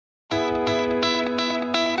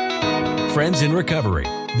Friends in Recovery,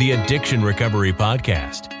 the Addiction Recovery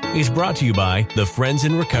Podcast, is brought to you by the Friends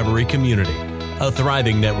in Recovery community, a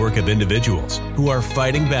thriving network of individuals who are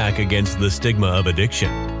fighting back against the stigma of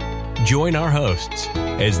addiction. Join our hosts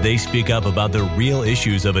as they speak up about the real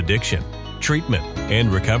issues of addiction, treatment,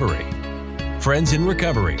 and recovery. Friends in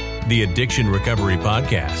Recovery, the Addiction Recovery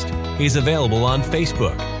Podcast, is available on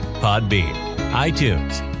Facebook, Podbean,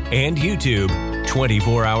 iTunes, and YouTube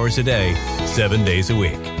 24 hours a day, 7 days a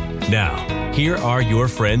week. Now, here are your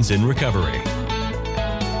Friends in Recovery.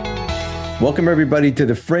 Welcome, everybody, to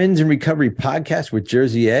the Friends in Recovery Podcast with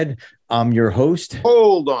Jersey Ed. I'm your host.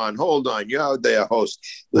 Hold on. You're out there, host.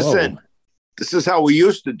 Listen, This is how we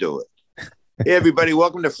used to do it. Hey, everybody,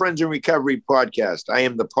 welcome to Friends in Recovery Podcast. I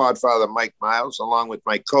am the Podfather, Mike Miles, along with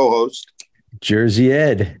my co-host, Jersey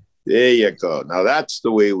Ed. There you go. Now, that's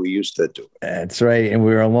the way we used to do it. That's right. And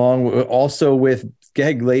we're also with,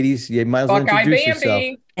 ladies, you might as well introduce yourself.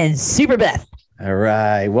 And Super Beth. All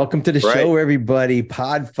right. Welcome to the show, everybody.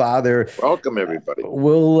 Podfather. Welcome, everybody.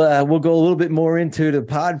 We'll go a little bit more into the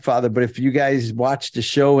Podfather, but if you guys watched the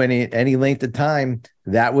show any length of time,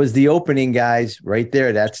 that was the opening, guys, right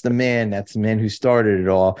there. That's the man. That's the man who started it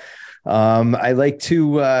all. I'd like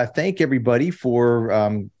to thank everybody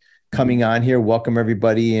for coming on here. Welcome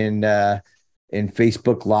everybody in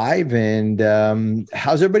Facebook Live. And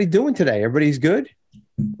how's everybody doing today? Everybody's good?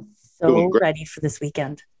 So ready for this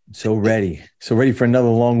weekend. So ready for another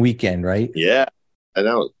long weekend, right? Yeah, I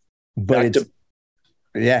know. But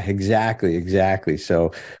yeah, exactly.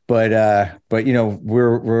 So, but you know,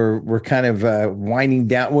 we're kind of winding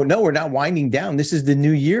down. Well, no, we're not winding down. This is the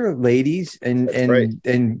new year, ladies and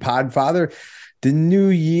Podfather. The new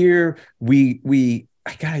year,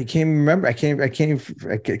 I can't remember. I can't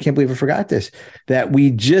believe I forgot this, that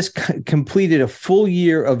we just completed a full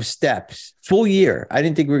year of steps. Full year. I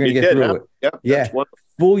didn't think we were going to get through it. Yep, yeah.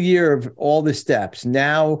 Full year of all the steps.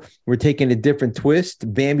 Now we're taking a different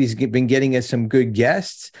twist. Bambi's been getting us some good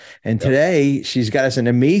guests. And today she's got us an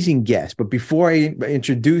amazing guest. But before I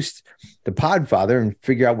introduce the Podfather and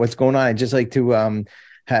figure out what's going on, I'd just like to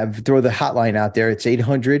throw the hotline out there. It's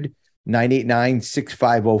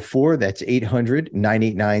 800-989-6504. That's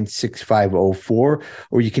 800-989-6504.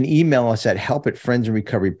 Or you can email us at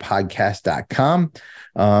help@friendsinrecoverypodcast.com.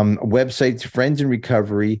 Website's Friends in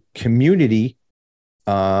Recovery Community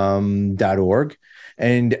 .org.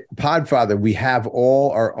 And Podfather, we have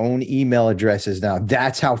all our own email addresses now.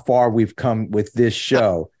 That's how far we've come with this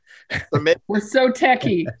show. We're so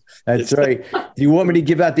techie. That's right. Do you want me to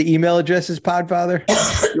give out the email addresses, Podfather?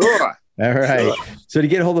 Sure. All right. Sure. So to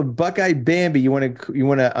get a hold of Buckeye Bambi, you want to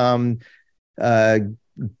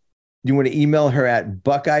email her at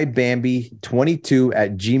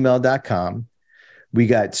buckeyebambi22@gmail.com. We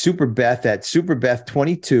got Super Beth at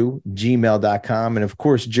superbeth22@gmail.com. And of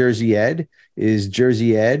course, Jersey Ed is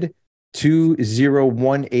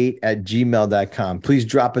jerseyed2018@gmail.com. Please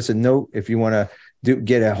drop us a note if you want to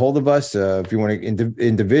get a hold of us. If you want to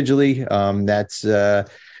individually, that's kind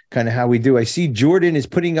of how we do. I see Jordan is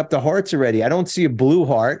putting up the hearts already. I don't see a blue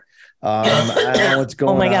heart. I don't know what's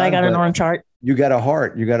going on. Oh my God, I got an orange heart. You got a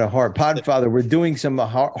heart. Podfather, we're doing some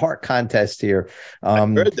heart contest here. I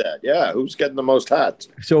heard that. Yeah. Who's getting the most hearts?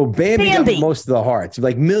 So Bambi got most of the hearts,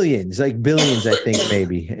 like millions, like billions, I think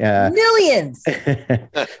maybe. Millions.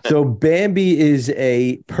 So Bambi is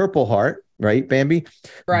a purple heart, right, Bambi?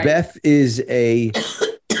 Right. Beth is a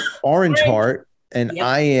orange heart, and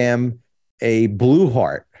I am a blue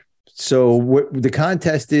heart. So what the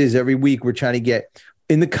contest is, every week we're trying to get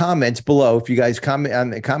in the comments below. If you guys comment on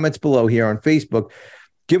the comments below here on Facebook,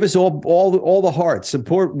 give us all the hearts.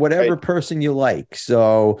 Support whatever person you like.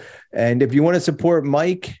 So, and if you want to support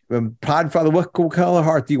Mike, Podfather, what color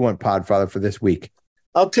heart do you want, Podfather, for this week?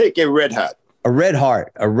 I'll take a red heart. A red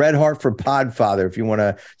heart for Podfather. If you want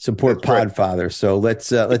to support Podfather, so let's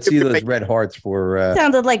see those red hearts for.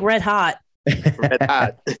 Sounded like red hot. Red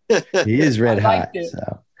hot. He is red hot.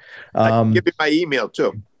 So, I can give you my email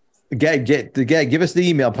too. Give us the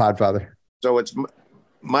email, Podfather. So it's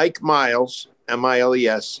Mike Miles,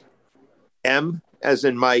 Miles, M as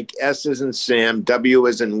in Mike, S as in Sam, W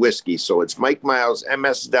as in whiskey. So it's Mike Miles,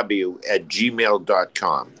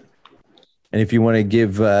 MSW@gmail.com. And if you want to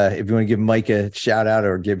give Mike a shout out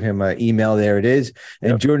or give him an email, there it is.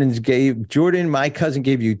 And Jordan, my cousin,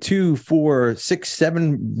 gave you 2, 4, 6,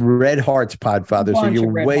 7 red hearts, Podfather. So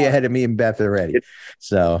you're way ahead of me and Beth already.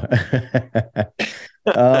 So,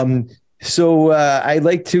 I'd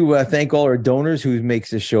like to thank all our donors who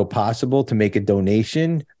makes this show possible. To make a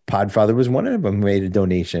donation, Podfather was one of them who made a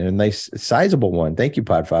donation, a nice sizable one. Thank you,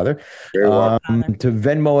 Podfather. Very welcome. To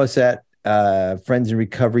Venmo us at Friends in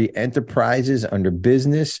Recovery Enterprises under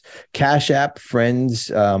business, Cash App Friends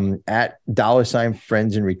at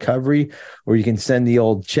 $Friends in Recovery, or you can send the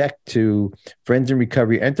old check to Friends in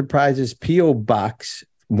Recovery Enterprises, P.O. Box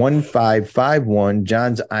 1551,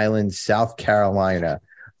 Johns Island, South Carolina.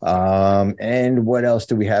 And what else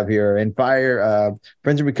do we have here? And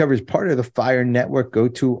Friends in Recovery is part of the Fire Network. Go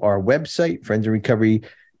to our website,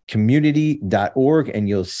 friendsinrecoverycommunity.org, and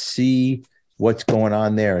you'll see what's going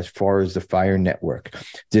on there as far as the Fire Network.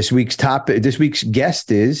 This week's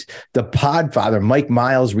guest is the Podfather. Mike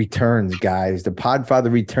Miles returns, guys. The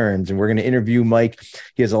Podfather returns, and we're going to interview Mike.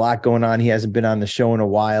 He has a lot going on. He hasn't been on the show in a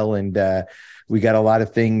while, and we got a lot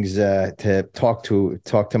of things to talk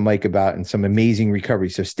to Mike about, and some amazing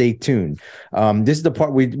recovery. So stay tuned. This is the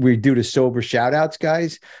part we do the sober shout outs,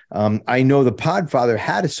 guys. I know the Podfather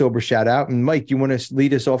had a sober shout out, and Mike, you want to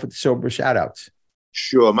lead us off with the sober shout outs?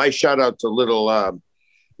 Sure. My shout out to little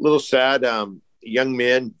sad young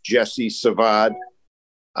man, Jesse Savad,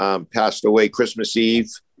 passed away Christmas Eve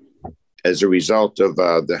as a result of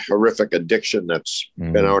the horrific addiction that's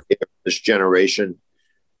been out here this generation.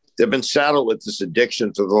 They've been saddled with this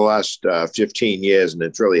addiction for the last 15 years, and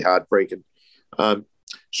it's really heartbreaking.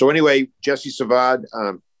 So anyway, Jesse Savad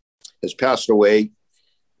has passed away.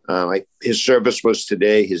 His service was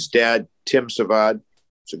today. His dad, Tim Savad,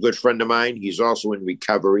 is a good friend of mine. He's also in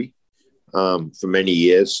recovery for many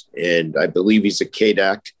years, and I believe he's a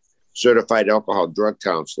KDAC, certified alcohol drug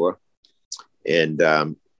counselor. And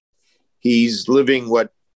he's living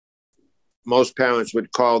what most parents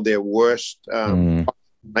would call their worst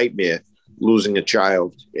nightmare, losing a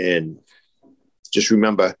child. And just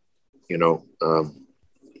remember, young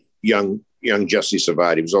Jesse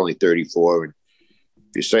Savad, he was only 34. And if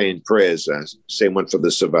you're saying prayers, say one for the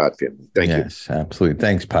Savad family. Thank you. Yes, absolutely.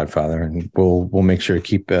 Thanks, Podfather. And we'll make sure to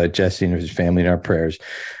keep Jesse and his family in our prayers.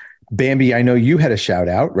 Bambi, I know you had a shout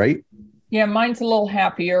out, right? Yeah, mine's a little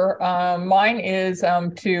happier. Mine is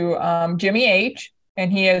to Jimmy H.,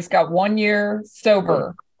 and he has got 1 year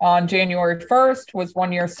sober. On January 1st was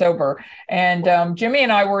 1 year sober. And Jimmy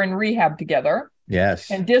and I were in rehab together. Yes.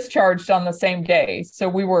 And discharged on the same day. So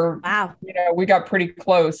we were, we got pretty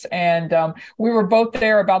close. And we were both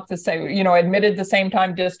there about the same, admitted the same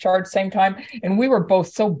time, discharged same time. And we were both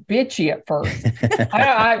so bitchy at first.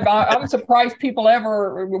 I'm surprised people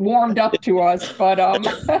ever warmed up to us. But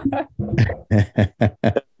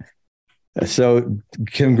So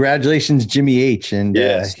congratulations, Jimmy H. And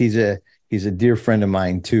yes. He's a dear friend of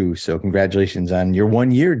mine too. So congratulations on your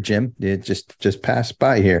 1 year, Jim. It just passed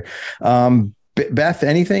by here. Beth,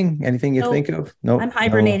 anything you think of? No, I'm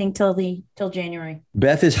hibernating till January.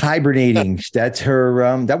 Beth is hibernating. That's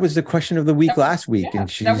her. That was the question of the week last week, and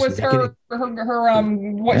that was her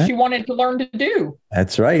what she wanted to learn to do.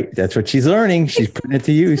 That's right. That's what she's learning. She's putting it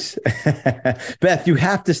to use. Beth, you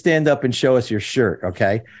have to stand up and show us your shirt,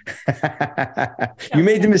 okay? You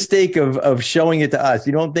made the mistake of showing it to us.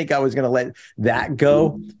 You don't think I was going to let that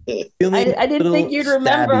go? I didn't think you'd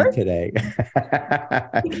remember today.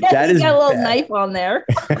 That is got a little knife on there.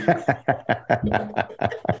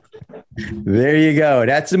 There you go.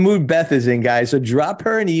 That's the mood Beth is in, guys. So drop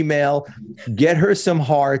her an email, get her some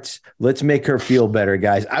hearts. Let's make her feel better,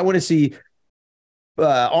 guys. I want to see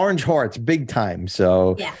orange hearts big time.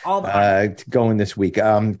 So yeah, all the going this week.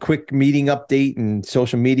 Quick meeting update and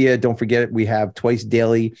social media. Don't forget, we have twice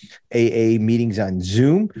daily AA meetings on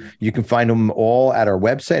Zoom. You can find them all at our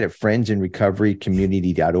website at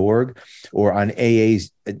friendsinrecoverycommunity.org or on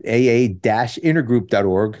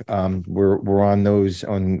aa-intergroup.org. We're on those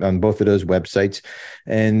on both of those websites,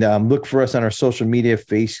 and look for us on our social media: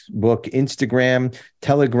 Facebook, Instagram,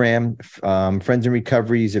 Telegram, Friends in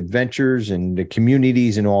Recovery's adventures and the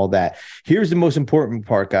communities and all that. Here's the most important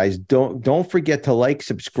part, guys. Don't forget to like,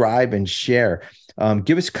 subscribe, and share.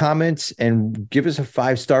 Give us comments and give us a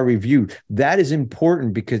 5-star review. That is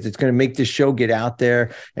important because it's going to make this show get out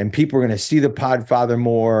there, and people are going to see the Podfather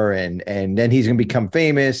more, and then he's going to become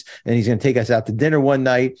famous, and he's going to take us out to dinner one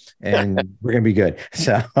night, and we're going to be good.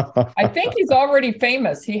 So I think he's already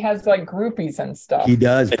famous. He has like groupies and stuff. He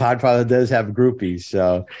does. Podfather does have groupies.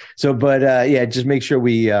 But yeah, just make sure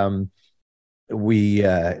we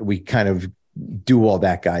kind of do all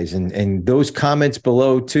that, guys, and those comments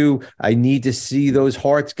below too. I need to see those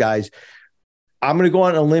hearts, guys. I'm going to go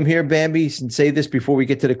on a limb here, Bambi, and say this before we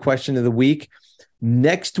get to the question of the week.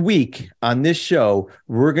 Next week on this show,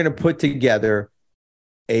 we're going to put together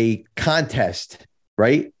a contest,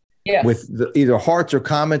 right? Yes. With either hearts or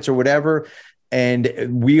comments or whatever.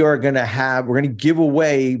 And we're going to give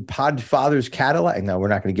away Podfather's Cadillac. No, we're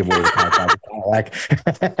not going to give away the Podfather's Cadillac.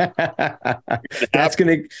 That's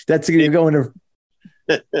going to go into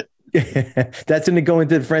That's going to go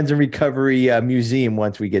into the Friends in Recovery museum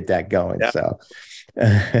once we get that going. Yeah. So,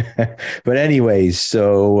 but anyways,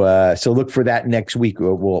 so look for that next week.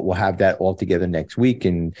 We'll have that all together next week,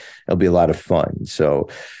 and it'll be a lot of fun. So,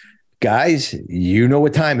 guys, you know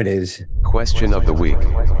what time it is. Question of the week.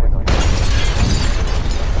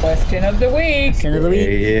 Question of the week.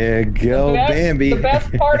 There you go, Bambi. The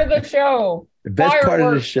best part of the show. The best part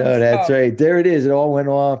of the show. That's right. There it is. It all went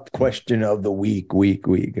off. Question of the week. So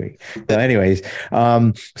anyways,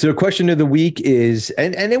 so the question of the week is,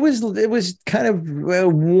 and it was kind of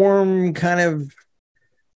warm, kind of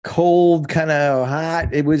cold, kind of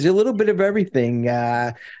hot. It was a little bit of everything.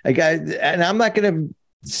 And I'm not going to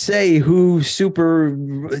say who super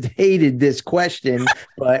hated this question,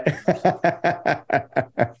 but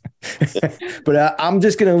I'm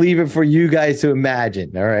just going to leave it for you guys to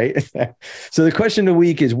imagine. All right. So the question of the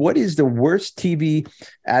week is, what is the worst TV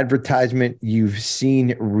advertisement you've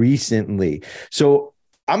seen recently? So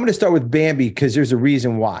I'm going to start with Bambi because there's a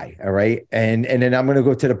reason why. All right. And then I'm going to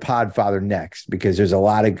go to the Podfather next because there's a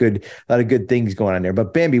lot of good things going on there.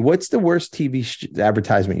 But Bambi, what's the worst TV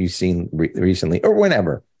advertisement you've seen recently or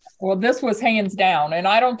whenever? Well, this was hands down. And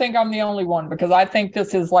I don't think I'm the only one because I think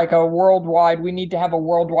this is like a worldwide, we need to have a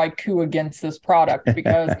worldwide coup against this product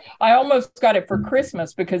because I almost got it for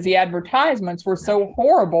Christmas because the advertisements were so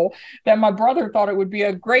horrible that my brother thought it would be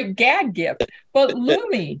a great gag gift. But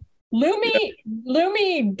Lumi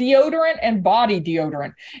deodorant and body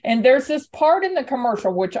deodorant. And there's this part in the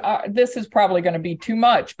commercial, which this is probably going to be too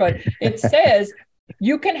much, but it says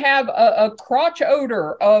you can have a crotch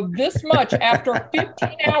odor of this much after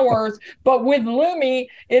 15 hours, but with Lumi,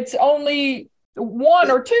 it's only 1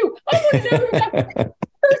 or 2. I want to know who that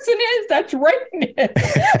person is that's rating it.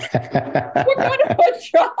 What kind of a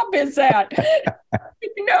job is that?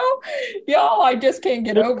 Y'all, I just can't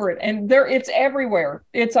get over it. And it's everywhere.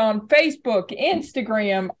 It's on Facebook,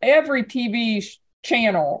 Instagram, every TV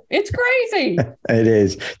channel. It's crazy. It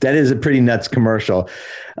is. That is a pretty nuts commercial.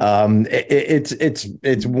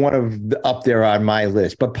 It's one of up there on my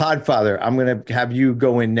list. But Podfather, I'm going to have you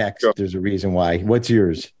go in next. Sure. There's a reason why. What's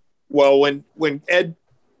yours? Well, when Ed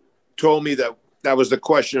told me that was the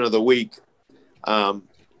question of the week,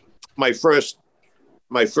 my first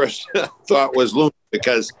thought was Lumi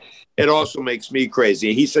because it also makes me crazy.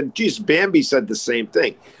 And he said, geez, Bambi said the same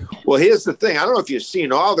thing. Well, here's the thing. I don't know if you've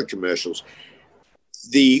seen all the commercials.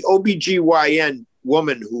 The OBGYN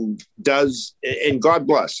woman who does, and God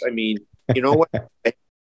bless, I mean, you know what?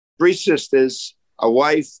 3 sisters, a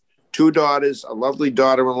wife, 2 daughters, a lovely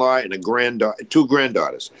daughter-in-law, and a 2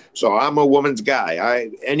 granddaughters. So I'm a woman's guy.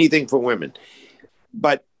 Anything for women.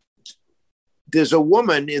 But there's a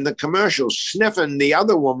woman in the commercial sniffing the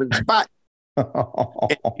other woman's butt.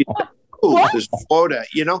 This photo,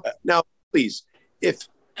 Now, please, if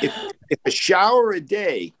a shower a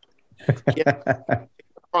day gets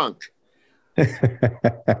drunk,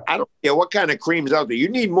 I don't care what kind of cream's out there. You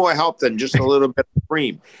need more help than just a little bit of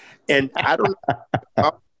cream. And I don't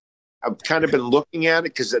know. I've kind of been looking at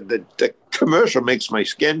it because the commercial makes my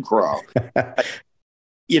skin crawl.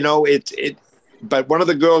 But one of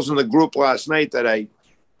the girls in the group last night that I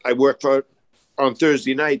work for on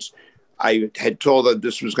Thursday nights, I had told her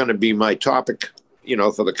this was going to be my topic,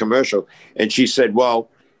 for the commercial. And she said, well,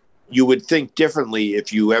 you would think differently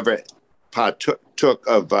if you ever partook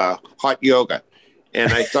of hot yoga.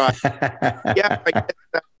 And I thought, yeah, I guess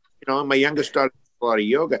that, my youngest daughter does a lot of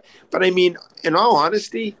yoga. But I mean, in all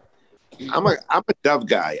honesty, I'm a Dove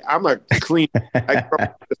guy. I'm a clean.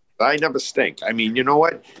 I never stink. I mean, you know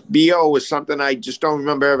what? BO was something I just don't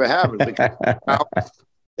remember ever having. Because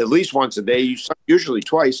at least once a day, usually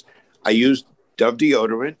twice, I use Dove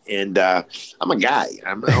deodorant, and I'm a guy.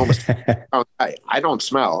 I'm almost a guy. I don't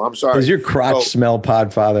smell. I'm sorry. Does your crotch smell,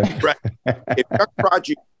 Podfather? Right. If your crotch,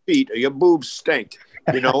 your feet, or your boobs stink,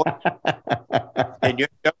 and you're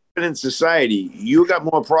in society, you got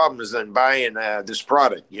more problems than buying this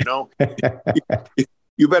product.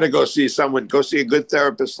 You better go see someone. Go see a good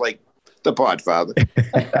therapist like the Podfather.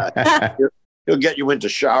 He'll get you into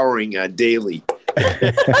showering daily.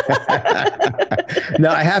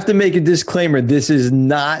 Now, I have to make a disclaimer. This is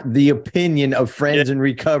not the opinion of Friends in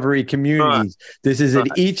Recovery communities. This is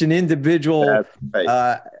each an individual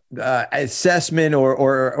assessment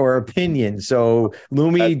or opinion. So,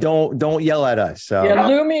 Lumi, don't yell at us. So. Yeah,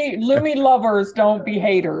 Lumi lovers don't be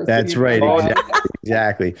haters. That's right.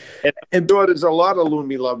 Exactly. And I'm sure there's a lot of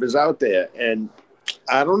Lumi lovers out there. And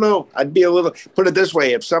I don't know. I'd be put it this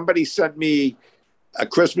way. If somebody sent me a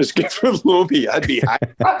Christmas gift from Lumi, I'd be high.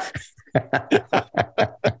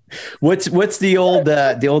 What's the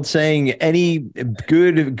old saying? Any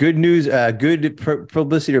good news, good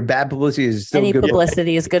publicity or bad publicity is still any good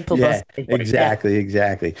publicity is good publicity. Yeah,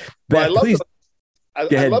 exactly. Well, Beth, I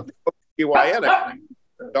love the BYN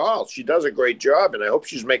doll. She does a great job, and I hope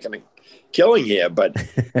she's making a killing here. But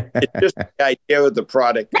it's just the idea of the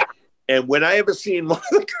product. And when I ever seen one of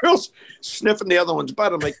the girls sniffing the other one's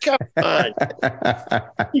butt, I'm like, come on.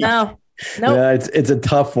 No. It's a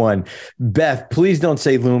tough one. Beth, please don't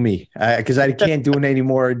say Lumi because I can't do any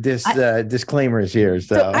more disclaimers here.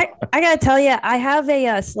 So I gotta tell you, I have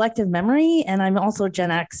a selective memory, and I'm also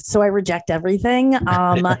Gen X, so I reject everything.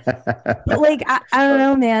 But like I don't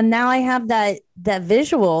know, man. Now I have that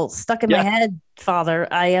visual stuck in my head, Father.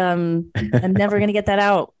 I'm never gonna get that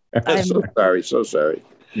out. I'm so sorry.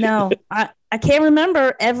 No, I can't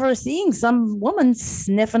remember ever seeing some woman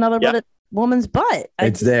sniff another woman's butt.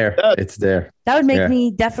 It's there. That would make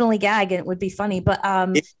me definitely gag, and it would be funny. But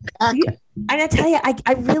I gotta tell you,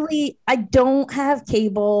 I don't have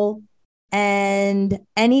cable, and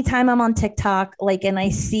anytime I'm on TikTok, like, and I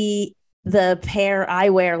see the pair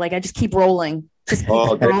eyewear, like, I just keep rolling.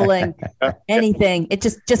 Scrolling anything. It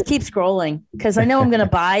just keeps scrolling because I know I'm gonna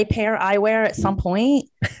buy pair eyewear at some point,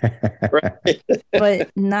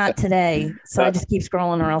 but not today. So I just keep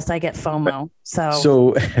scrolling, or else I get FOMO.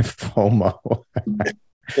 So FOMO.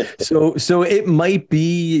 So it might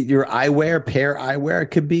be your pair eyewear. It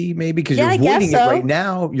could be maybe because you're avoiding it right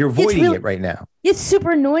now. You're avoiding it right now. It's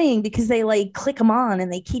super annoying because they like click them on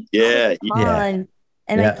and they keep on.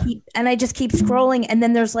 And I just keep scrolling, and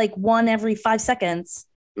then there's like one every 5 seconds.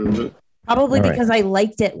 Mm-hmm. Probably because I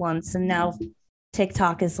liked it once, and now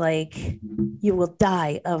TikTok is like, you will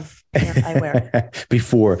die of eyewear.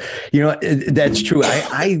 Before, that's true.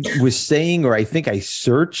 I was saying, or I think I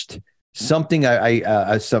searched something.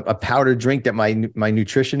 A powder drink that my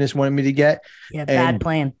nutritionist wanted me to get. Yeah, bad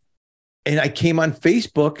plan. And I came on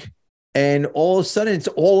Facebook. And all of a sudden, it's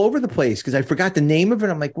all over the place because I forgot the name of it.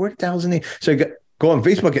 I'm like, where the hell's the name? So I go on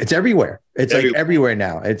Facebook. It's everywhere. It's like everywhere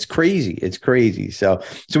now. It's crazy. So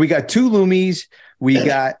we got 2 Lumis. We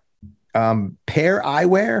got pair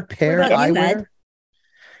eyewear.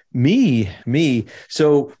 Me.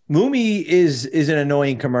 So Lumi is an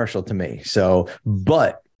annoying commercial to me. So,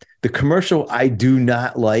 but the commercial I do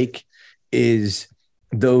not like is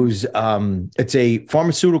those. It's a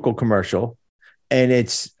pharmaceutical commercial, and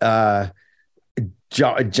it's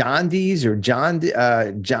John D's or John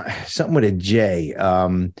something with a J.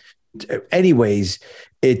 Anyways,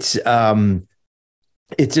 it's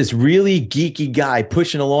this really geeky guy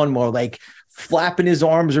pushing a lawnmower, like flapping his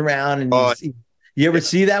arms around. And you ever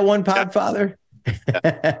see that one, Podfather?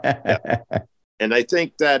 Yeah. And I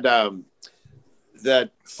think that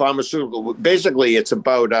that pharmaceutical, basically, it's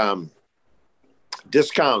about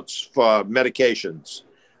discounts for medications.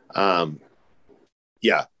 I've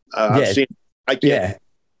seen.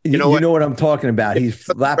 You know what I'm talking about. He's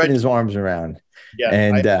flapping his arms around. Yeah,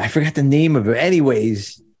 and I forgot the name of it.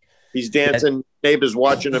 Anyways, he's dancing. Neighbors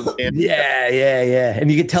watching him dance. Yeah.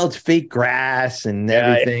 And you can tell it's fake grass and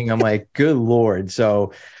everything. I'm like, good Lord.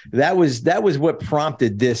 So that was what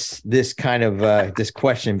prompted this kind of this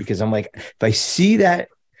question, because I'm like, if I see that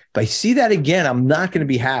again, I'm not going to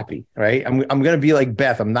be happy. Right. I'm going to be like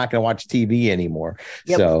Beth. I'm not going to watch TV anymore.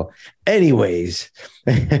 Yep. So anyways,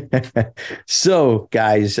 so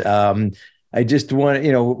guys, I just want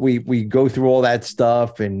to, we go through all that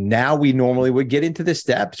stuff, and now we normally would get into the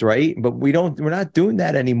steps, right? But we're not doing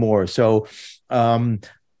that anymore. So I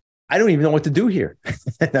don't even know what to do here.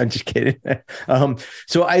 No, I'm just kidding.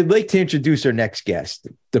 So I'd like to introduce our next guest,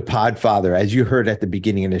 the Podfather. As you heard at the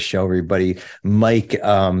beginning of the show, everybody, Mike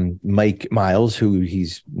Miles, who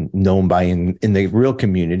he's known by in the real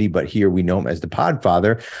community, but here we know him as the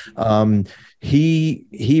Podfather.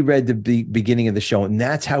 He read the beginning of the show, and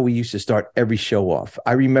that's how we used to start every show off.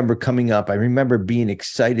 I remember coming up. I remember being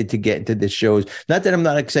excited to get into the shows. Not that I'm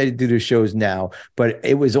not excited to do the shows now, but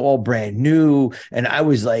it was all brand new, and I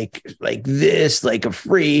was like this, like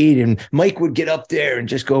afraid. And Mike would get up there and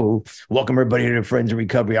just go, "Welcome everybody to Friends in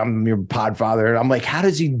Recovery. I'm your Podfather." And I'm like, how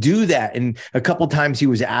does he do that? And a couple times he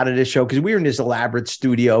was out of the show because we were in this elaborate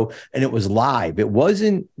studio and it was live. It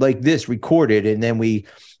wasn't like this recorded, and then we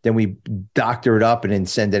doctor it up and then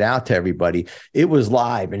send it out to everybody. It was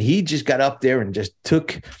live, and he just got up there and just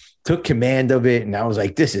took took command of it. And I was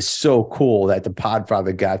like, this is so cool that the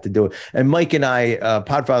Podfather got to do it. And Mike and I,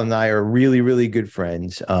 Podfather and I are really, really good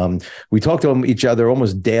friends. We talk to each other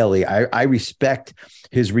almost daily. I respect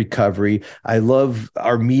his recovery. I love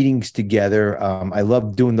our meetings together. I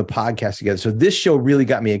love doing the podcast together. So this show really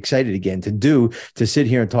got me excited again to sit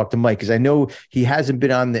here and talk to Mike, because I know he hasn't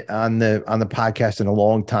been on the podcast in a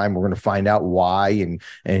long time. We're going to find out why,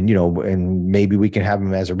 and you know, and maybe we can have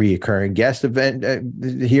him as a reoccurring guest event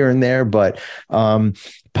here and there. But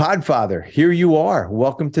Podfather, here you are.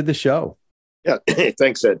 Welcome to the show. Yeah,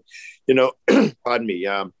 thanks, Ed. You know, pardon me.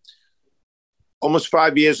 Almost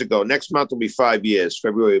 5 years ago, next month will be 5 years.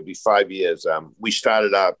 February will be 5 years. We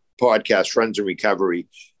started our podcast, Friends in Recovery,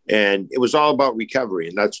 and it was all about recovery,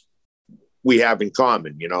 and that's we have in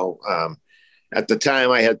common. You know, at the time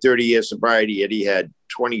I had 30 years sobriety. Eddie had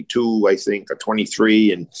 22, I think, or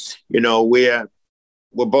 23, and you know, we're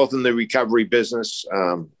both in the recovery business.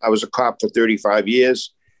 I was a cop for 35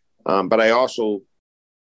 years, but I also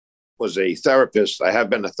was a therapist. I have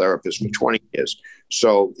been a therapist for 20 years.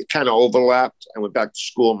 So it kind of overlapped. I went back to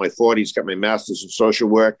school in my 40s, got my master's in social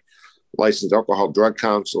work, licensed alcohol drug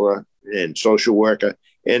counselor and social worker.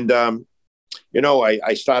 And, you know,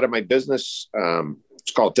 I started my business.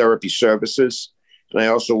 It's called Therapy Services. And I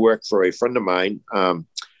also work for a friend of mine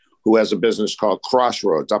who has a business called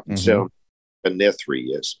Crossroads up in Salem. Been there 3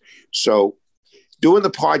 years. So doing the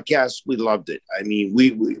podcast, we loved it. I mean,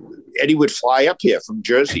 Eddie would fly up here from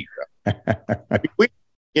Jersey,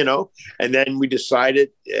 you know, and then we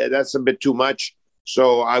decided that's a bit too much.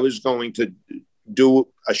 So I was going to do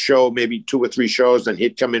a show, maybe 2 or 3 shows, and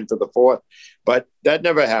he'd come in for the 4th. But that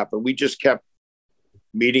never happened. We just kept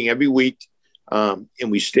meeting every week. And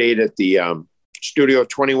we stayed at the Studio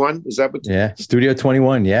 21. Is that what? Yeah, Studio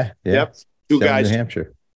 21. Yeah. Yep. Two guys. New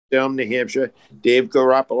Hampshire. New Hampshire. Dave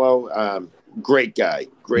Garoppolo, great guy.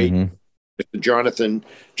 Great. Mr. Jonathan,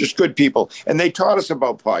 just good people. And they taught us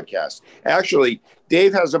about podcasts. Actually,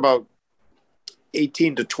 Dave has about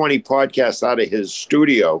 18 to 20 podcasts out of his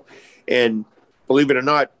studio. And believe it or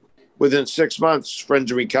not, within 6 months, Friends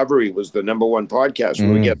in Recovery was the #1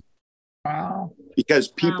 podcast. Wow. Because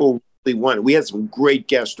people really wanted. We had some great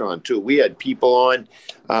guests on, too. We had people on.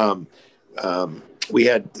 We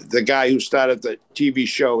had the guy who started the TV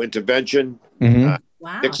show Intervention. Wow.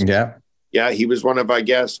 Yeah. Yeah, he was one of our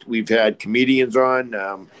guests. We've had comedians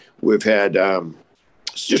on. We've had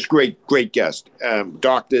just great guests.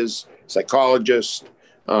 Doctors, psychologists,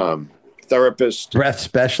 therapists. Breath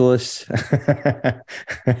specialists.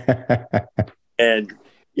 And,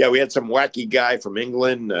 yeah, we had some wacky guy from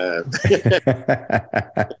England.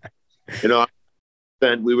 You know,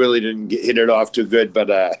 and we really didn't hit it off too good. But,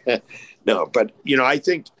 no. But, you know, I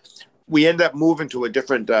think we ended up moving to a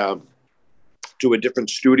different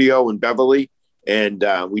studio in Beverly, and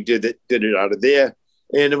we did it out of there.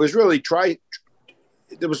 And it was really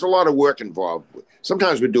there was a lot of work involved.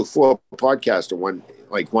 Sometimes we do 4 podcasts in one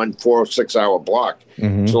 4 or 6 hour block.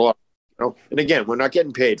 It's a lot, you know? And again, we're not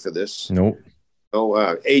getting paid for this. Nope. So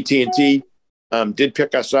AT&T did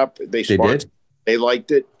pick us up. They sponsored. They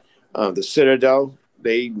liked it. The Citadel,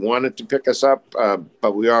 they wanted to pick us up,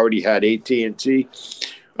 but we already had AT&T.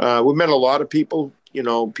 We met a lot of people. You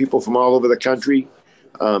know, people from all over the country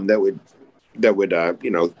that would you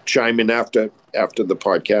know, chime in after the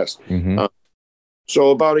podcast.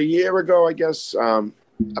 So about a year ago, I guess, I've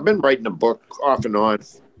been writing a book off and on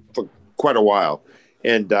for quite a while,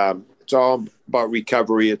 and it's all about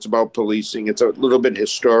recovery. It's about policing. It's a little bit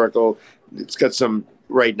historical. It's got some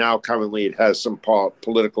right now. Currently, it has some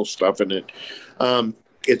political stuff in it.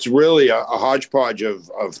 It's really a hodgepodge of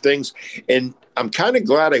things, and I'm kind of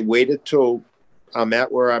glad I waited till I'm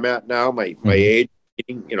at where I'm at now, my age,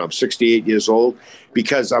 you know, I'm 68 years old,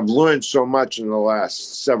 because I've learned so much in the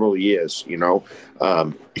last several years, you know,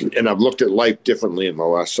 and I've looked at life differently in the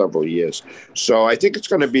last several years. So I think it's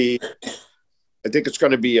going to be,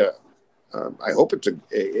 I hope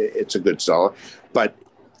it's a good seller, but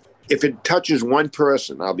if it touches one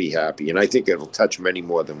person, I'll be happy. And I think it'll touch many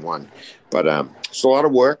more than one, but it's a lot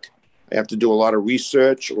of work. I have to do a lot of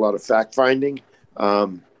research, a lot of fact finding,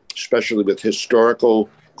 especially with historical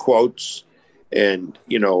quotes, and,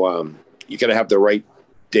 you know, you got to have the right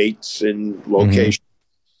dates and location.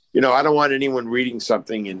 You know, I don't want anyone reading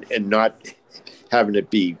something and not having it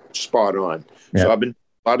be spot on. Yeah. So I've been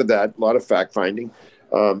a lot of that, a lot of fact finding.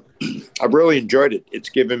 I've really enjoyed it. It's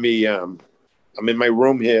given me, I'm in my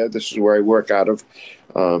room here. This is where I work out of.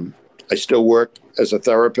 I still work as a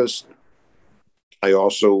therapist. I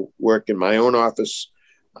also work in my own office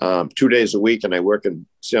 2 days a week, and I work in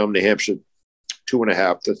Salem, New Hampshire,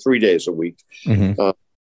 2.5 to 3 days a week,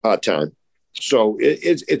 part-time. So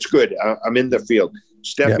it's good. I'm in the field.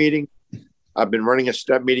 Step meeting. I've been running a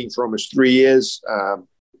step meeting for almost 3 years,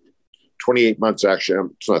 28 months, actually.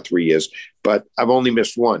 It's not 3 years, but I've only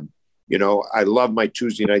missed one. You know, I love my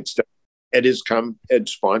Tuesday night step. Ed has come, Ed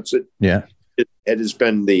sponsored. Yeah. Ed has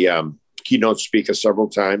been the keynote speaker several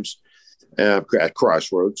times at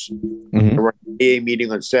Crossroads. I run an AA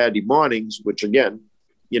meeting on Saturday mornings, which again,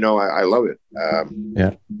 you know, I love it. I've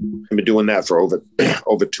been doing that for over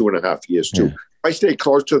 2.5 years too. Yeah. I stay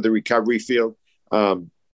close to the recovery field.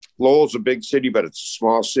 Lowell's a big city, but it's a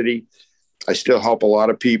small city. I still help a lot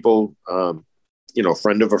of people. You know,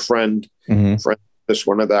 friend of a friend, friend this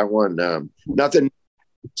one or that one. Nothing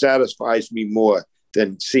satisfies me more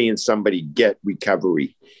than seeing somebody get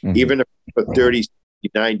recovery, even if for 30,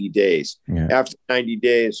 90 days. Yeah. After 90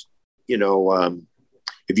 days, you know,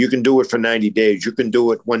 if you can do it for 90 days, you can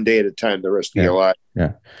do it one day at a time the rest of your life.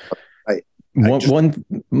 Yeah. Mike,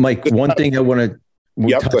 one thing I want to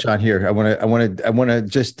touch on here. I want to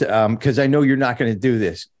just, because I know you're not going to do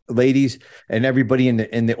this, ladies and everybody in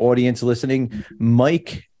the audience listening.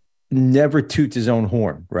 Mike never toots his own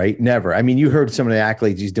horn, right? Never. I mean, you heard some of the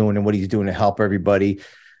accolades he's doing and what he's doing to help everybody.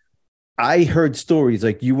 I heard stories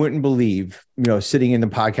like you wouldn't believe, you know, sitting in the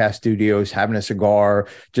podcast studios, having a cigar,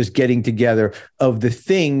 just getting together of the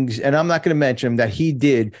things. And I'm not going to mention that he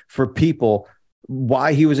did for people,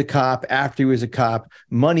 why he was a cop, after he was a cop,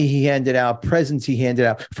 money he handed out, presents he handed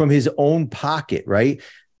out from his own pocket, right?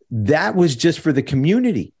 That was just for the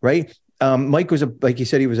community, right? Mike was like you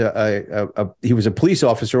said, he was a police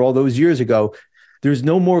officer all those years ago. There's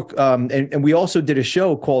no more. And we also did a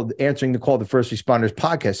show called Answering the Call, the First Responders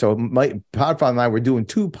podcast. So Mike Podfather and I were doing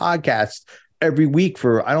 2 podcasts every week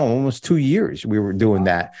for, I don't know, almost 2 years. We were doing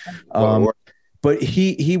that. But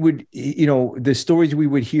he would, you know, the stories we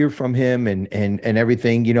would hear from him and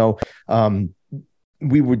everything, you know,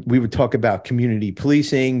 we would talk about community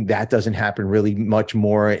policing. That doesn't happen really much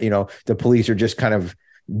more. You know, the police are just kind of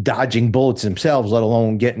dodging bullets themselves, let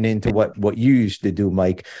alone getting into what you used to do,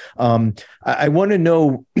 Mike. I want to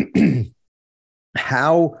know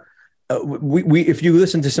how we if you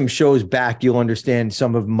listen to some shows back, you'll understand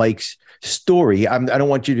some of Mike's story. I don't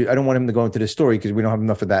want him to go into the story because we don't have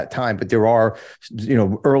enough of that time, but there are, you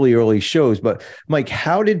know, early shows. But Mike,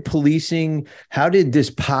 how did this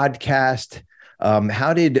podcast,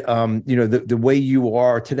 how did you know, the way you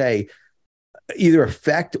are today either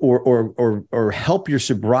affect or help your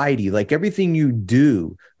sobriety? Like everything you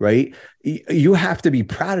do, right? You have to be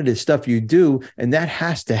proud of the stuff you do, and that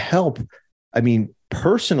has to help. I mean,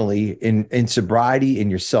 personally in sobriety and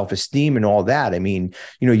your self-esteem and all that. I mean,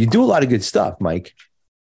 you know, you do a lot of good stuff, Mike.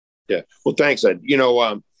 Yeah. Well, thanks, Ed. You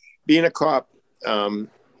know, being a cop in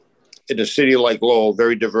a city like Lowell,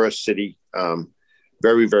 very diverse city,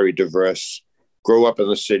 very, very diverse. Grew up in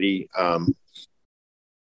the city.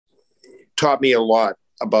 Taught me a lot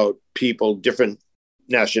about people, different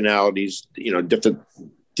nationalities, you know,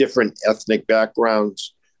 different ethnic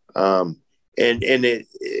backgrounds. And it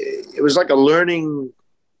was like a learning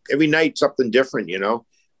every night, something different, you know,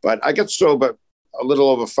 but I got sober a little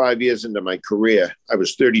over 5 years into my career. I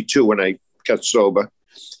was 32 when I got sober.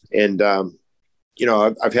 And, you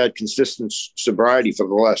know, I've had consistent sobriety for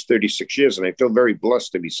the last 36 years. And I feel very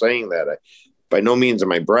blessed to be saying that. By no means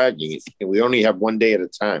am I bragging. And we only have one day at a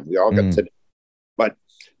time. We all got today. But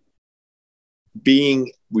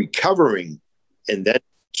recovering and then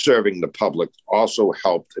serving the public also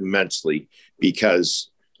helped immensely because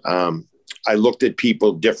I looked at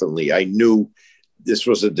people differently. I knew this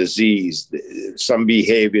was a disease, some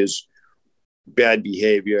behaviors, bad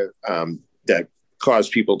behavior that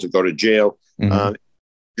caused people to go to jail.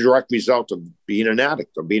 Direct result of being an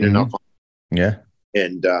addict or being an alcoholic. Yeah.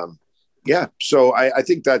 And so I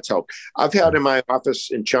think that's helped. I've had in my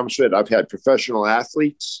office in Chelmsford, I've had professional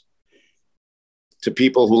athletes to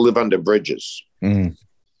people who live under bridges.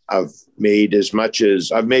 I've made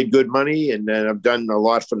I've made good money, and then I've done a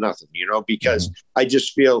lot for nothing, you know, because I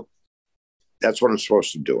just feel that's what I'm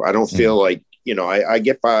supposed to do. I don't feel like, you know, I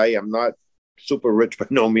get by. I'm not super rich by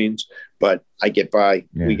no means, but I get by.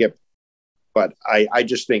 But I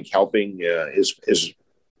just think helping is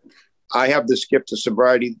I have this gift to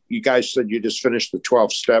sobriety. You guys said you just finished the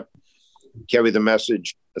 12th step, carry the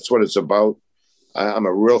message. That's what it's about. I'm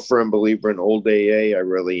a real firm believer in old AA. I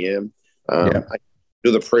really am. I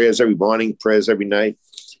do the prayers every morning, prayers every night.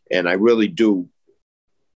 And I really do.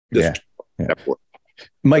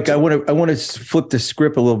 Mike, I want to flip the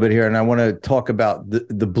script a little bit here, and I want to talk about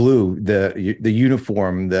the blue, the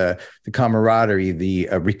uniform, the camaraderie, the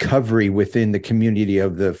recovery within the community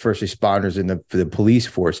of the first responders and the police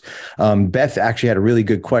force. Beth actually had a really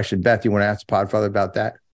good question. Beth, you want to ask Podfather about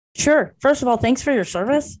that? Sure. First of all, thanks for your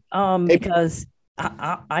service. Because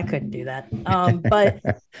I couldn't do that.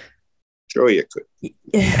 But sure you could.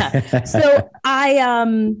 Yeah. So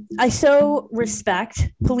I so respect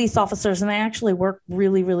police officers, and I actually work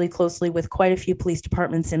really, really closely with quite a few police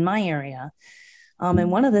departments in my area.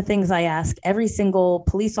 And one of the things I ask every single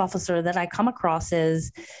police officer that I come across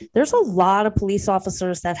is, there's a lot of police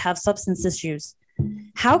officers that have substance issues.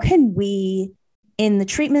 How can we, in the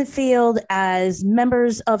treatment field, as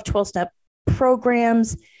members of 12-step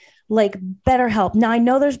programs, like better help? Now, I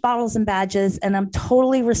know there's bottles and badges, and I'm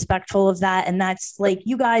totally respectful of that. And that's like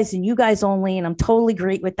you guys and you guys only. And I'm totally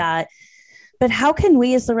great with that. But how can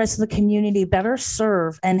we, as the rest of the community, better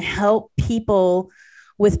serve and help people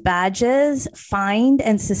with badges find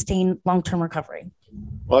and sustain long-term recovery?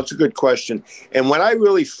 Well, that's a good question. And what I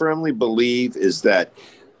really firmly believe is that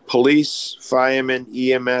police, firemen,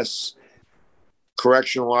 EMS,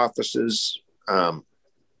 correctional officers are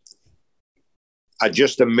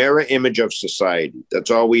just a mirror image of society.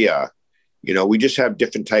 That's all we are. You know, we just have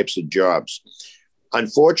different types of jobs.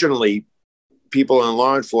 Unfortunately, people in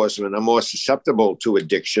law enforcement are more susceptible to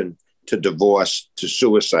addiction, to divorce, to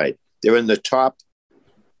suicide. They're in the top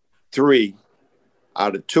 3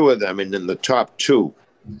 out of 2 of them, and in the top 2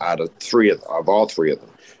 out of 3 of all 3 of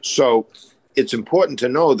them. So it's important to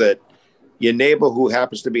know that your neighbor who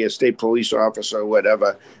happens to be a state police officer or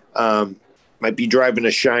whatever might be driving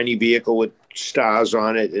a shiny vehicle with stars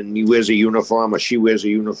on it, and he wears a uniform or she wears a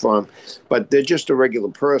uniform, but they're just a regular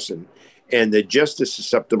person, and they're just as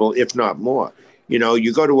susceptible, if not more. You know,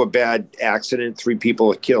 you go to a bad accident, 3 people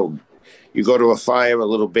are killed. You go to a fire, a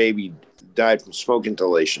little baby died from smoke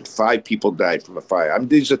inhalation. 5 people died from a fire. I mean,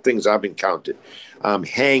 these are things I've encountered.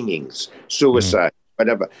 Hangings, suicide,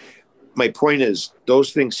 whatever. My point is,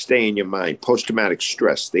 those things stay in your mind. Post-traumatic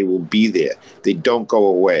stress, they will be there. They don't go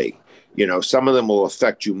away. You know, some of them will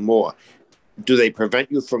affect you more. Do they prevent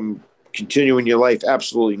you from continuing your life?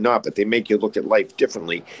 Absolutely not, but they make you look at life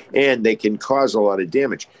differently, and they can cause a lot of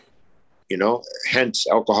damage. You know, hence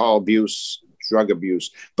alcohol abuse, drug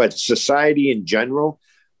abuse. But society in general,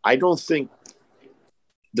 I don't think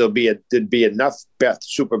there'd be enough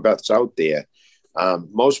super Beths out there.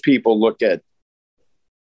 Most people look at,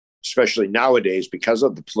 especially nowadays, because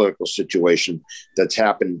of the political situation that's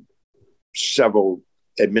happened several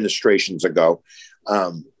administrations ago,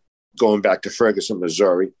 going back to Ferguson,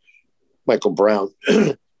 Missouri, Michael Brown,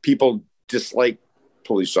 people dislike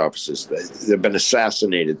police officers. They've been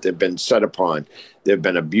assassinated. They've been set upon. They've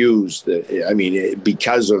been abused. I mean,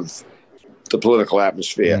 because of the political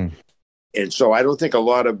atmosphere. And so I don't think a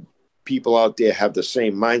lot of people out there have the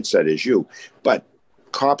same mindset as you. But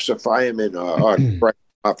cops or firemen or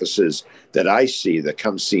officers that I see that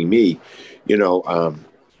come see me, you know,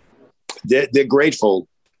 they're grateful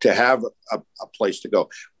to have a place to go.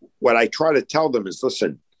 What I try to tell them is,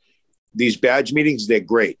 listen, these badge meetings, they're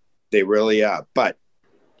great. They really are. But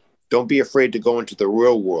don't be afraid to go into the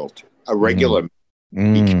real world, a regular.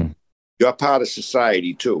 You're part of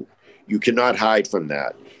society too. You cannot hide from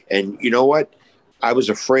that. And you know what? I was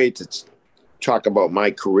afraid to talk about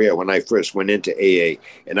my career when I first went into AA,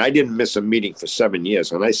 and I didn't miss a meeting for 7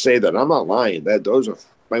 years. And I say that, I'm not lying. Those are,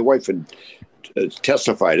 my wife had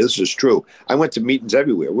testified. This is true. I went to meetings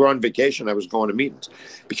everywhere. We're on vacation. I was going to meetings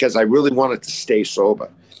because I really wanted to stay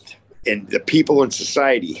sober. And the people in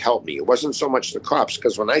society helped me. It wasn't so much the cops,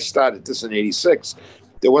 because when I started this in '86,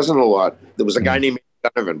 there wasn't a lot. There was a guy named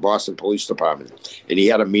Donovan, Boston Police Department, and he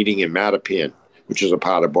had a meeting in Mattapan, which is a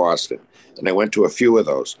part of Boston. And I went to a few of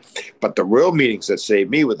those. But the real meetings that saved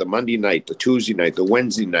me were the Monday night, the Tuesday night, the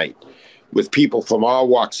Wednesday night, with people from all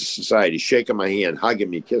walks of society, shaking my hand, hugging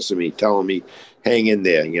me, kissing me, telling me, hang in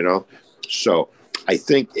there, you know. So I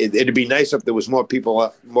think it'd be nice if there was more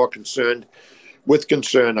people more concerned, with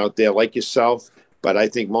concern out there like yourself. But I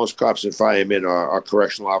think most cops and firemen are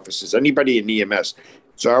correctional officers. Anybody in EMS,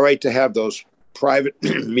 it's all right to have those private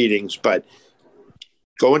meetings, but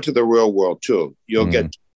go into the real world too. You'll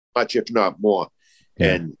get much, if not more,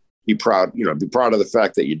 and be proud. You know, be proud of the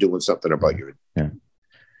fact that you're doing something about your.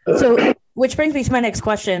 So, which brings me to my next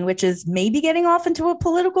question, which is maybe getting off into a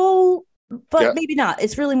political, but maybe not.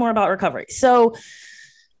 It's really more about recovery. So,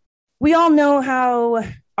 we all know how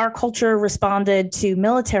our culture responded to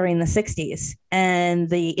military in the 60s and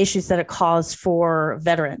the issues that it caused for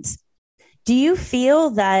veterans. Do you feel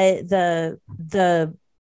that the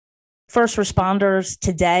first responders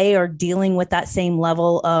today are dealing with that same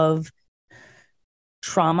level of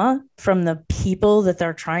trauma from the people that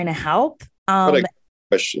they're trying to help? What a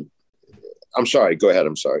question. I'm sorry. Go ahead.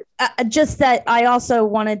 I'm sorry. Just that I also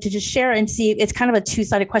wanted to just share and see. It's kind of a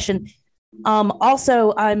two-sided question.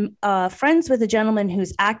 Also, I'm friends with a gentleman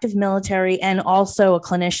who's active military and also a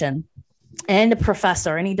clinician and a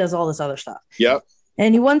professor, and he does all this other stuff. Yep.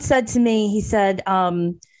 And he once said to me, he said,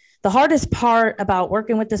 the hardest part about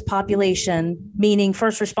working with this population, meaning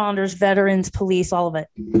first responders, veterans, police, all of it,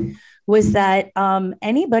 was that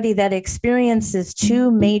anybody that experiences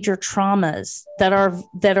two major traumas that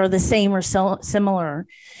are the same or similar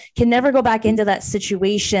can never go back into that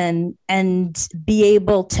situation and be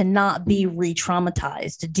able to not be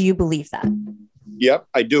re-traumatized. Do you believe that? Yep,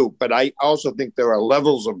 I do. But I also think there are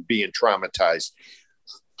levels of being traumatized.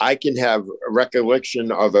 I can have a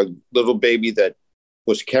recollection of a little baby that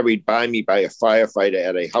was carried by me by a firefighter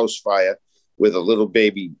at a house fire with a little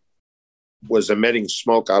baby was emitting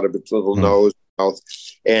smoke out of its little nose, mouth.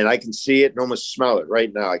 And I can see it and almost smell it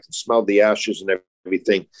right now. I can smell the ashes and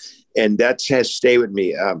everything. And that has stayed with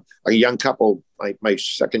me. A young couple, my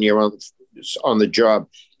second year on the job,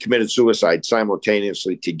 committed suicide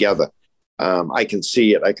simultaneously together. I can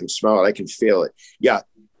see it. I can smell it. I can feel it. Yeah.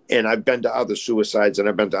 And I've been to other suicides and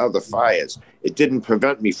I've been to other fires. It didn't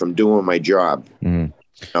prevent me from doing my job. Mm-hmm.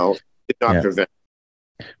 No, it did not prevent.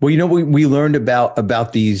 Well, we learned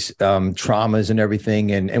about these traumas and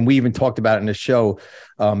everything, and we even talked about it in the show.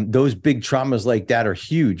 Those big traumas like that are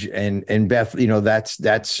huge, and Beth,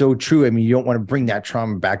 that's so true. I mean, you don't want to bring that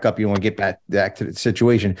trauma back up. You want to get back to the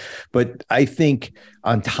situation. But I think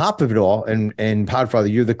on top of it all, and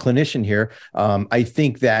Podfather, you're the clinician here. I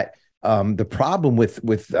think that the problem with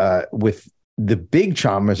the big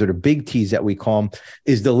traumas or the big T's that we call them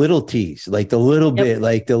is the little T's, like the little bit,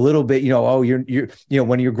 you're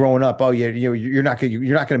when you're growing up, you're not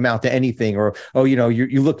going to amount to anything, or,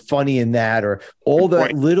 you look funny in that, or all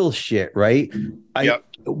that little shit. Right.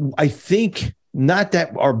 I think not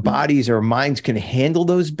that our bodies or minds can handle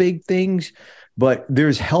those big things, but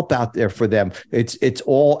there's help out there for them. It's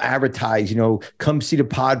all advertised, come see the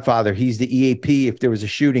Podfather. He's the EAP if there was a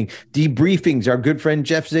shooting. Debriefings. Our good friend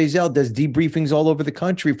Jeff Zazel does debriefings all over the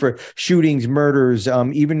country for shootings, murders,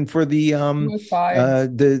 even for the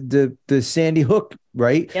Sandy Hook.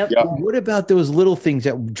 Right. Yep. What about those little things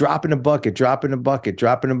that drop in a bucket?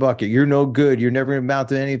 You're no good. You're never going to amount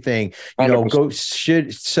to anything. 100%. Go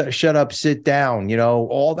shut up, sit down,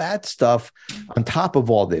 all that stuff on top of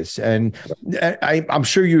all this. And I'm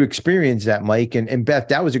sure you experienced that, Mike and Beth.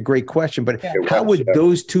 That was a great question. But how would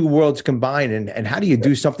those two worlds combine? And how do you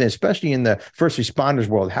do something, especially in the first responders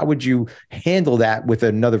world? How would you handle that with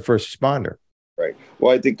another first responder? Right.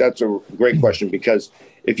 Well, I think that's a great question, because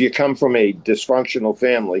if you come from a dysfunctional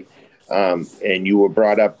family and you were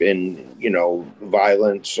brought up in,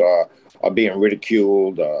 violence or being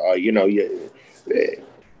ridiculed,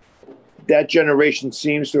 that generation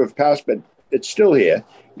seems to have passed, but it's still here,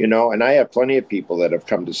 and I have plenty of people that have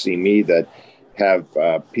come to see me that have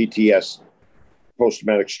PTS,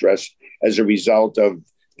 post-traumatic stress, as a result of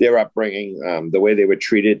their upbringing, the way they were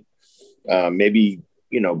treated, maybe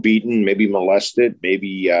beaten, maybe molested,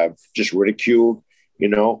 maybe just ridiculed,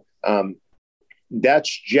 that's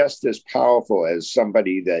just as powerful as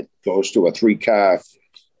somebody that goes to a 3-car,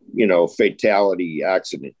 fatality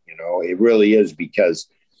accident. It really is, because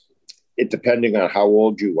it, depending on how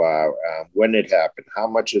old you are, when it happened, how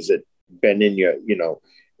much has it been in your,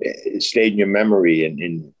 it stayed in your memory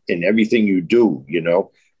and in everything you do,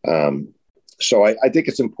 So I think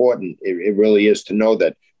it's important. It really is, to know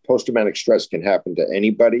that post-traumatic stress can happen to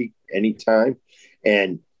anybody, anytime.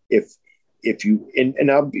 And if you, and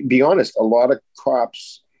I'll be honest, a lot of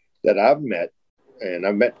cops that I've met, and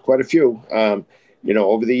I've met quite a few,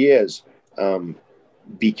 over the years,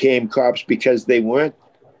 became cops because they weren't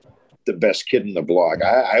the best kid in the block.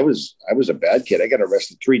 I was a bad kid. I got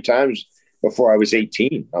arrested 3 times before I was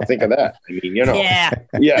 18. I'll think of that. I mean, yeah,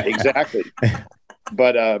 exactly.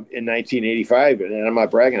 But in 1985, and I'm not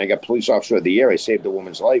bragging, I got Police Officer of the Year. I saved a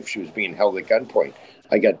woman's life. She was being held at gunpoint.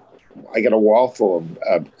 I got a wall full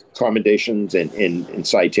of commendations and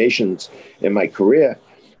citations in my career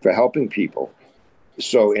for helping people.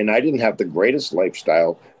 So, and I didn't have the greatest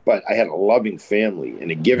lifestyle, but I had a loving family and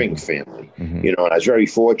a giving family, and I was very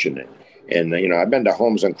fortunate. And, I've been to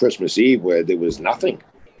homes on Christmas Eve where there was nothing.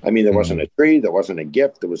 I mean, there wasn't a tree, there wasn't a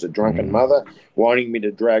gift. There was a drunken mother wanting me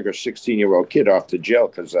to drag her 16-year-old kid off to jail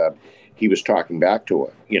because he was talking back to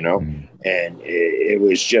her, and it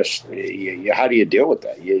was just, how do you deal with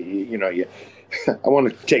that? I want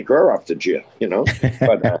to take her off to jail,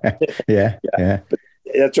 but but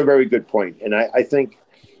that's a very good point. And I think,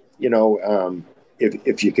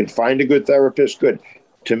 if you can find a good therapist, good.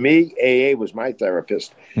 To me, AA was my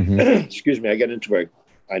therapist. Excuse me. I got into an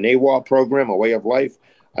AWOL program, a way of life.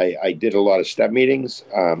 I did a lot of step meetings.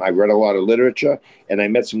 I read a lot of literature, and I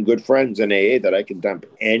met some good friends in AA that I could dump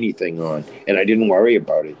anything on, and I didn't worry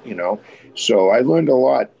about it, you know? So I learned a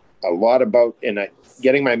lot about,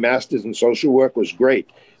 getting my master's in social work was great,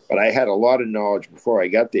 but I had a lot of knowledge before I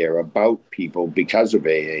got there about people because of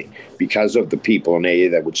AA, because of the people in AA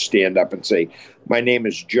that would stand up and say, my name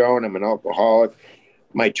is Joe and I'm an alcoholic.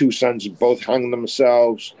 My two sons both hung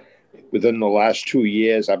themselves within the last 2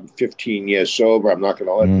 years. I'm 15 years sober. I'm not going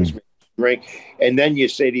to let this man drink. And then you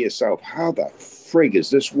say to yourself, how the frig is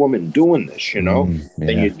this woman doing this, you know?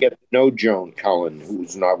 And you get to know Joan Cullen,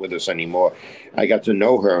 who's not with us anymore. I got to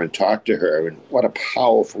know her and talk to her, and what a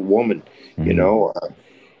powerful woman, you know?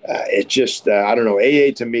 It's just, I don't know.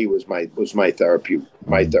 AA to me was my therapy,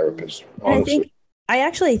 my therapist, honestly. I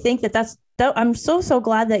actually think that's I'm so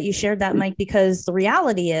glad that you shared that, Mike, because the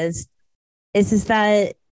reality is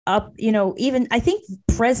that you know, even I think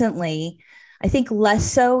presently, I think less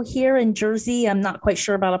so here in Jersey. I'm not quite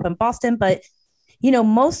sure about up in Boston, but you know,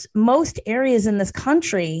 most areas in this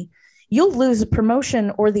country, you'll lose a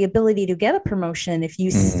promotion or the ability to get a promotion if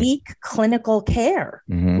you seek clinical care.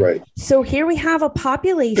 Right. So here we have a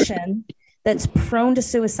population that's prone to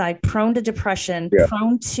suicide, prone to depression,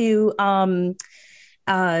 prone to,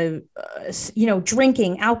 you know,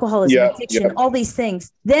 drinking, alcoholism, addiction, all these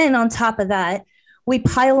things. Then on top of that, we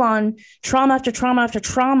pile on trauma after trauma after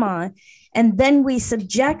trauma. And then we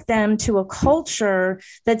subject them to a culture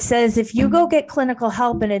that says, if you go get clinical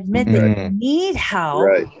help and admit that you need help,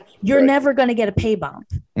 you're never going to get a pay bump.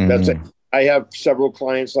 That's it. I have several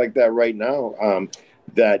clients like that right now,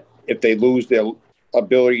 that if they lose their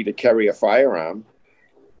ability to carry a firearm,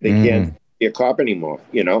 they can't be a cop anymore,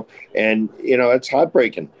 you know? And, you know, it's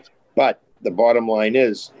heartbreaking. But the bottom line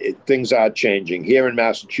is things are changing. Here in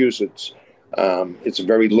Massachusetts, it's a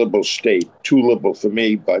very liberal state, too liberal for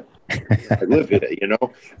me, but I live here, you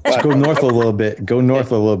know. But, go north a little bit. Go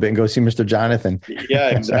north a little bit and go see Mr. Jonathan.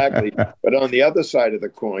 Yeah, exactly. But on the other side of the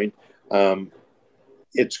coin,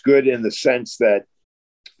 it's good in the sense that,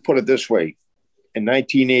 put it this way, in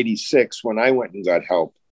 1986, when I went and got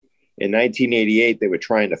help, in 1988, they were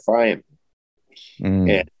trying to fire me.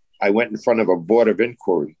 And I went in front of a board of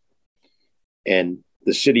inquiry. And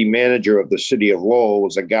the city manager of the city of Lowell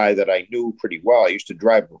was a guy that I knew pretty well. I used to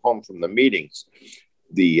drive home from the meetings,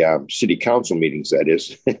 the city council meetings, that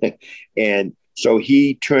is. And so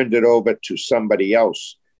he turned it over to somebody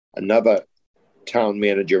else, another town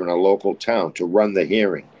manager in a local town, to run the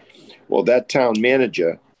hearing. Well, that town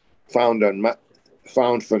manager found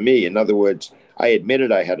for me, in other words, I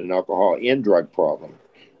admitted I had an alcohol and drug problem.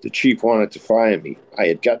 The chief wanted to fire me. I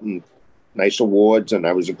had gotten nice awards and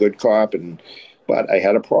I was a good cop, but I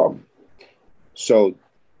had a problem. So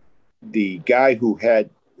the guy who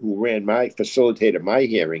facilitated my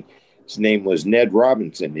hearing, his name was Ned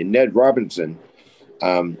Robinson. And Ned Robinson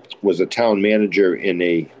was a town manager in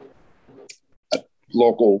a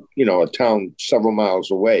local, you know, a town several miles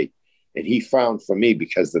away. And he found for me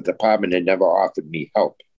because the department had never offered me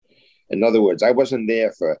help. In other words, I wasn't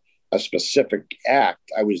there for a specific act.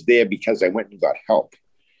 I was there because I went and got help.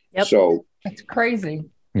 Yep. So that's crazy.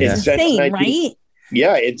 It's insane, right?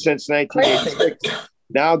 Yeah, it's since 1986.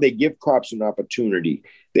 Now they give cops an opportunity.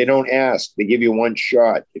 They don't ask. They give you one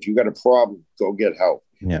shot. If you got a problem, go get help.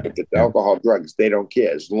 Yeah. If it's alcohol, drugs, they don't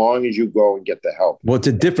care as long as you go and get the help. Well, it's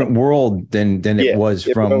a different world than it was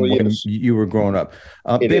from really when you were growing up.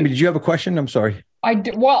 Baby, did you have a question? I'm sorry.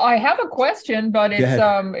 Well, I have a question, but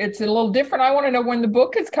it's a little different. I want to know when the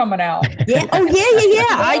book is coming out. Yeah. Oh, yeah.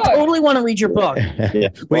 I totally want to read your book. Yeah.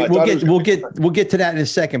 Wait, we'll get to that in a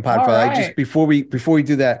second, Podfather. Right. Just before we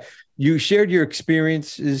do that, you shared your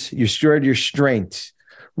experiences, you shared your strengths.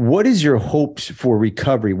 What is your hopes for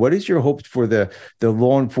recovery? What is your hopes for the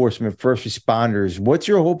law enforcement, first responders? What's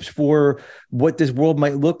your hopes for what this world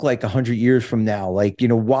might look like 100 years from now? Like, you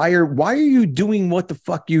know, why are you doing what the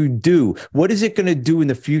fuck you do? What is it going to do in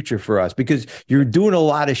the future for us? Because you're doing a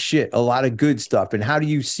lot of shit, a lot of good stuff. And how do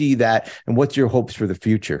you see that? And what's your hopes for the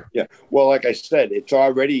future? Yeah. Well, like I said, it's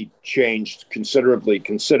already changed considerably,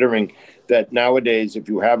 considering that nowadays, if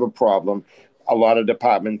you have a problem, a lot of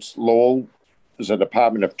departments, Lowell was a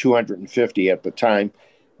department of 250 at the time.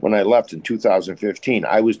 When I left in 2015,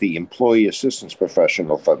 I was the employee assistance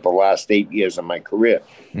professional for the last 8 years of my career.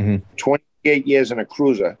 28 years in a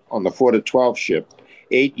cruiser on the 4 to 12 shift,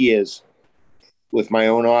 8 years with my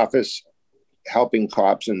own office, helping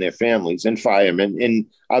cops and their families and firemen in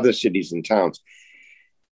other cities and towns.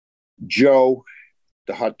 Joe,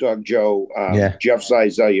 the hot dog Joe, Jeff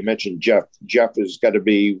Zeisel, you mentioned Jeff. Jeff has got to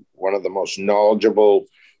be one of the most knowledgeable,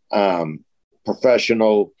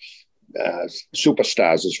 professional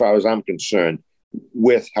superstars as far as I'm concerned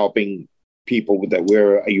with helping people that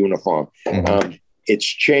wear a uniform. Mm-hmm. It's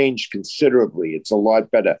changed considerably. It's a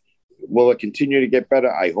lot better. Will it continue to get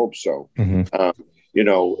better? I hope so. Mm-hmm. You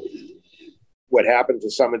know, what happened to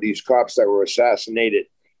some of these cops that were assassinated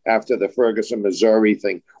after the Ferguson, Missouri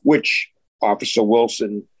thing, which Officer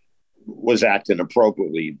Wilson was acting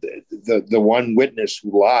appropriately. The one witness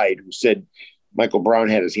who lied, who said Michael Brown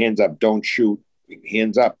had his hands up, don't shoot,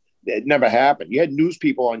 hands up. It never happened. You had news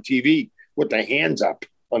people on TV with their hands up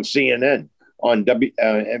on CNN, on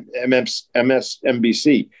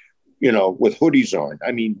MSNBC, you know, with hoodies on.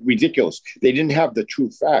 I mean, ridiculous. They didn't have the true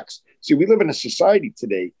facts. See, we live in a society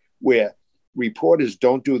today where reporters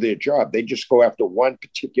don't do their job. They just go after one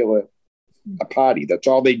particular party. That's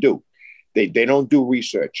all they do. They don't do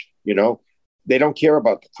research, you know. They don't care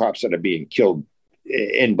about the cops that are being killed.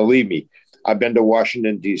 And believe me, I've been to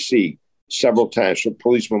Washington, D.C. several times for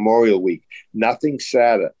Police Memorial Week. Nothing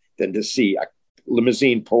sadder than to see a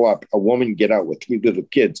limousine pull up, a woman get out with 3 little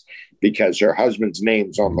kids because her husband's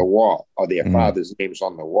name's on the wall or their father's name's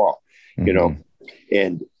on the wall, you know,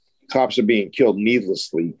 and cops are being killed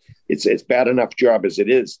needlessly. It's bad enough job as it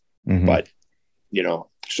is, but, you know,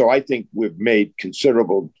 so I think we've made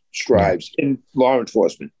considerable strides in law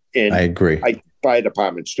enforcement. And I agree. Fire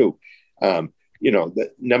departments too. You know,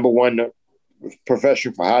 the number one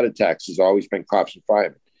profession for heart attacks has always been cops and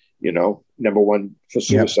firemen. You know, number one for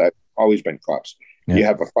suicide, always been cops. You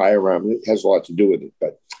have a firearm, it has a lot to do with it.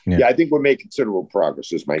 But I think we're making considerable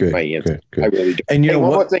progress is my answer. Good. I really do. And you know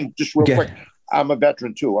one more thing, just real quick. I'm a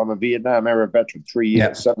veteran too. I'm a Vietnam era veteran, 3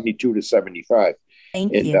 years, 72 to 75.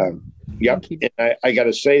 Thank you. And I got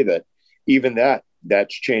to say that even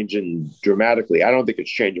that's changing dramatically. I don't think it's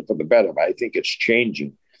changing for the better, but I think it's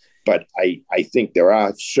changing. But I think there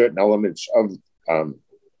are certain elements of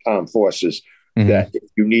armed forces that if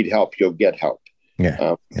you need help, you'll get help.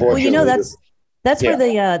 Well, you know, that's where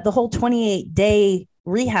the whole 28-day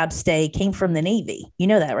rehab stay came from the Navy. You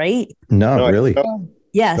know that, right? No, really?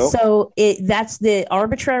 Yeah. Nope. So that's the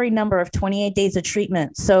arbitrary number of 28 days of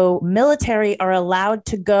treatment. So military are allowed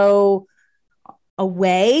to go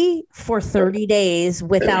away for 30 days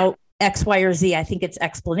without X, Y, or Z. I think it's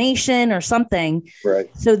explanation or something. Right.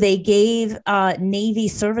 So they gave Navy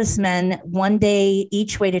servicemen 1 day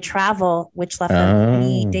each way to travel, which left them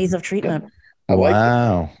 28 days of treatment.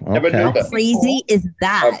 Wow. Okay. How crazy is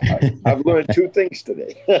that? I've learned 2 things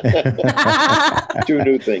today. 2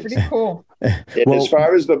 new things. Pretty cool. As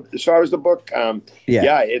far as the book,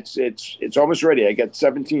 it's almost ready. I got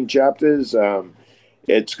 17 chapters.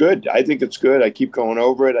 It's good. I think it's good. I keep going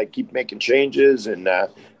over it. I keep making changes, and I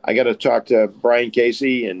got to talk to Brian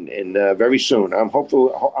Casey, and very soon. I'm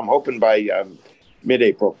hoping by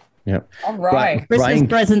mid-April. Yep. All right. Christmas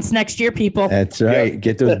presents next year, people. That's right.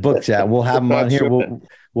 Get those books out. We'll have them on here.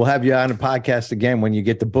 We'll have you on a podcast again when you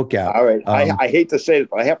get the book out. All right. I hate to say it,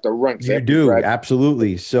 but I have to run. You do.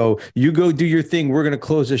 Absolutely. So you go do your thing. We're going to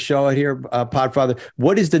close the show out here, Podfather.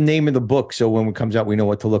 What is the name of the book? So when it comes out, we know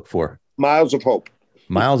what to look for. Miles of Hope.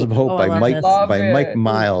 Miles of Hope by Mike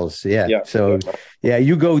Miles. Yeah. So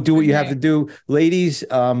you go do what you have to do. Ladies,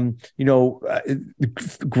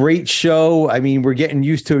 great show. I mean, we're getting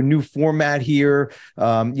used to a new format here.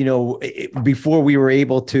 Before we were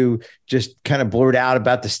able to just kind of blurt out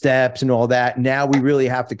about the steps and all that. Now we really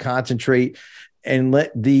have to concentrate and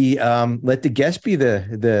let the guest be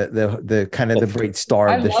the kind of the great star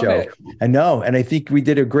of the show. I know. And I think we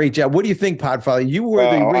did a great job. What do you think, Podfather? You were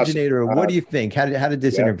the originator. What do you think? How did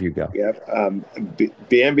this interview go? Yeah.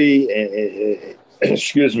 Bambi,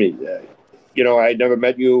 excuse me. I never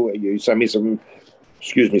met you. You sent me some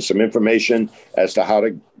information as to how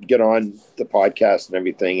to get on the podcast and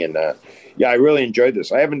everything. And I really enjoyed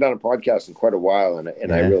this. I haven't done a podcast in quite a while,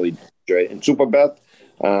 and I really enjoyed it. And Super Beth,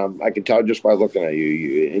 I can tell just by looking at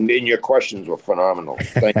you, and your questions were phenomenal.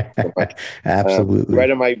 Thank you so much. Absolutely.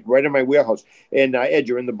 Right in my wheelhouse. And Ed,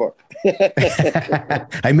 you're in the book.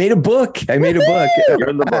 I made a book. You're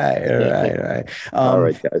in the book. All right. All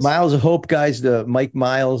right, guys. Miles of Hope, guys. The Mike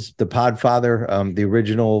Miles, the Podfather,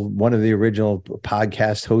 one of the original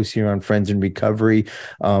podcast hosts here on Friends in Recovery.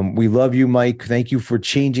 We love you, Mike. Thank you for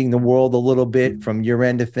changing the world a little bit from your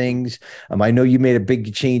end of things. I know you made a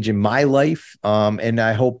big change in my life, and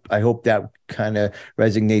I hope that kind of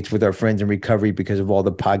resonates with our Friends in Recovery because of all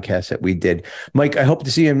the podcasts that we did. Mike, I hope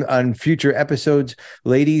to see him on future episodes.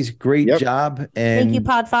 Ladies, great job. And thank you,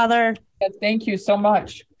 Podfather. Thank you so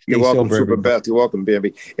much. You're welcome, Super Beth. You're welcome,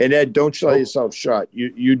 Bambi. And Ed, don't sell yourself short.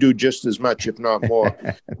 You do just as much, if not more.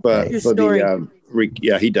 But for the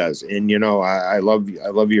yeah, he does. And you know, I love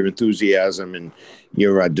your enthusiasm and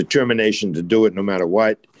your determination to do it no matter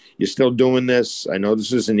what. You're still doing this. I know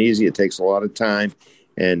this isn't easy. It takes a lot of time.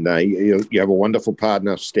 And you have a wonderful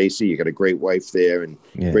partner, Stacy. You got a great wife there and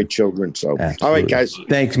great children. So, Absolutely. All right, guys.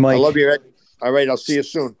 Thanks, Mike. I love you, Ed. All right, I'll see you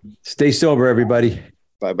soon. Stay sober, everybody.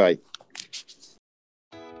 Bye-bye.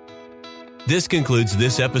 This concludes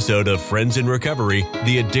this episode of Friends in Recovery,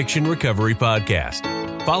 the Addiction Recovery Podcast.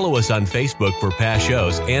 Follow us on Facebook for past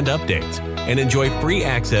shows and updates, and enjoy free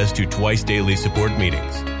access to twice daily support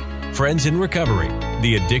meetings. Friends in Recovery,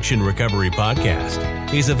 the Addiction Recovery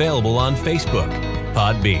Podcast, is available on Facebook,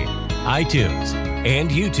 Podbean, iTunes, and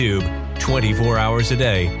YouTube 24 hours a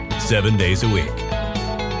day, 7 days a week.